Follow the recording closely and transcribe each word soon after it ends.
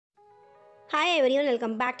Hi everyone,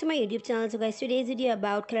 welcome back to my YouTube channel. So guys, today's video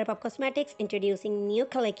about ColourPop Cosmetics introducing new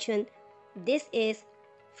collection. This is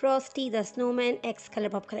Frosty the Snowman X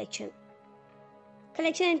ColourPop collection.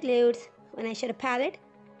 Collection includes one eyeshadow palette.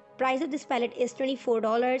 Price of this palette is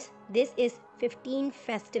 $24. This is 15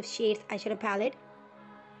 festive shades eyeshadow palette.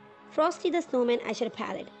 Frosty the Snowman eyeshadow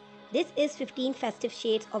palette. This is 15 festive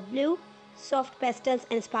shades of blue, soft pastels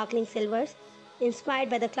and sparkling silvers inspired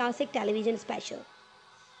by the classic television special.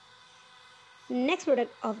 Next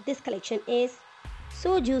product of this collection is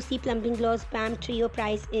So Juicy Plumping Gloss Balm Trio.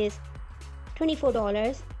 Price is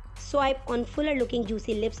 $24. Swipe on fuller looking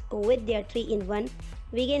juicy lips with their 3-in-1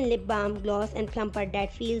 vegan lip balm gloss and plumper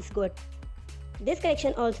that feels good. This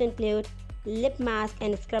collection also includes lip mask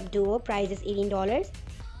and scrub duo. Price is $18.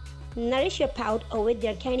 Nourish your pout with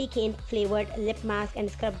their candy cane flavored lip mask and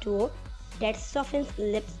scrub duo that softens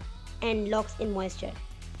lips and locks in moisture.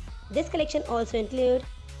 This collection also includes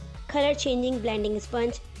color changing blending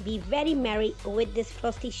sponge. Be very merry with this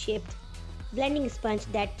frosty shaped blending sponge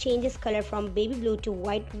that changes color from baby blue to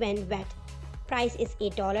white when wet. Price is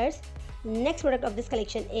 $8. Next product of this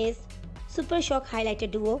collection is Super Shock Highlighter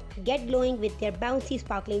Duo. Get glowing with their bouncy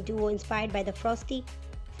sparkling duo inspired by the Frosty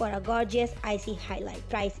for a gorgeous icy highlight.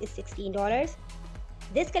 Price is $16.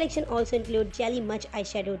 This collection also includes Jelly Much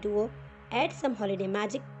Eyeshadow Duo. Add some holiday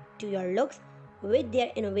magic to your looks with their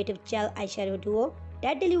innovative gel eyeshadow duo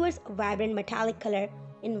that delivers a vibrant metallic color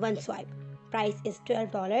in one swipe. Price is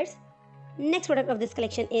 $12. Next product of this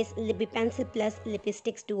collection is Lippie Pencil Lippie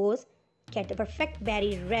Stix Duos. Get the perfect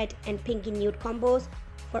berry red and pinky nude combos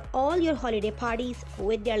for all your holiday parties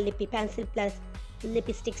with their Lippie Pencil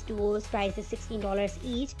Lippie Stix Duos. Price is $16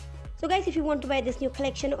 each. So guys, if you want to buy this new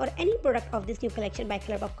collection or any product of this new collection by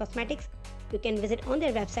ColourPop Cosmetics, you can visit on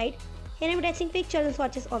their website. Here I'm attaching pictures and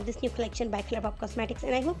swatches of this new collection by ColourPop Cosmetics,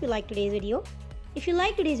 and I hope you liked today's video. If you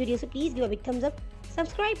like today's video, so please give a big thumbs up,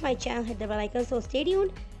 subscribe my channel, hit the bell icon, so stay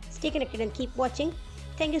tuned, stay connected and keep watching.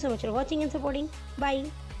 Thank you so much for watching and supporting.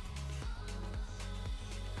 Bye.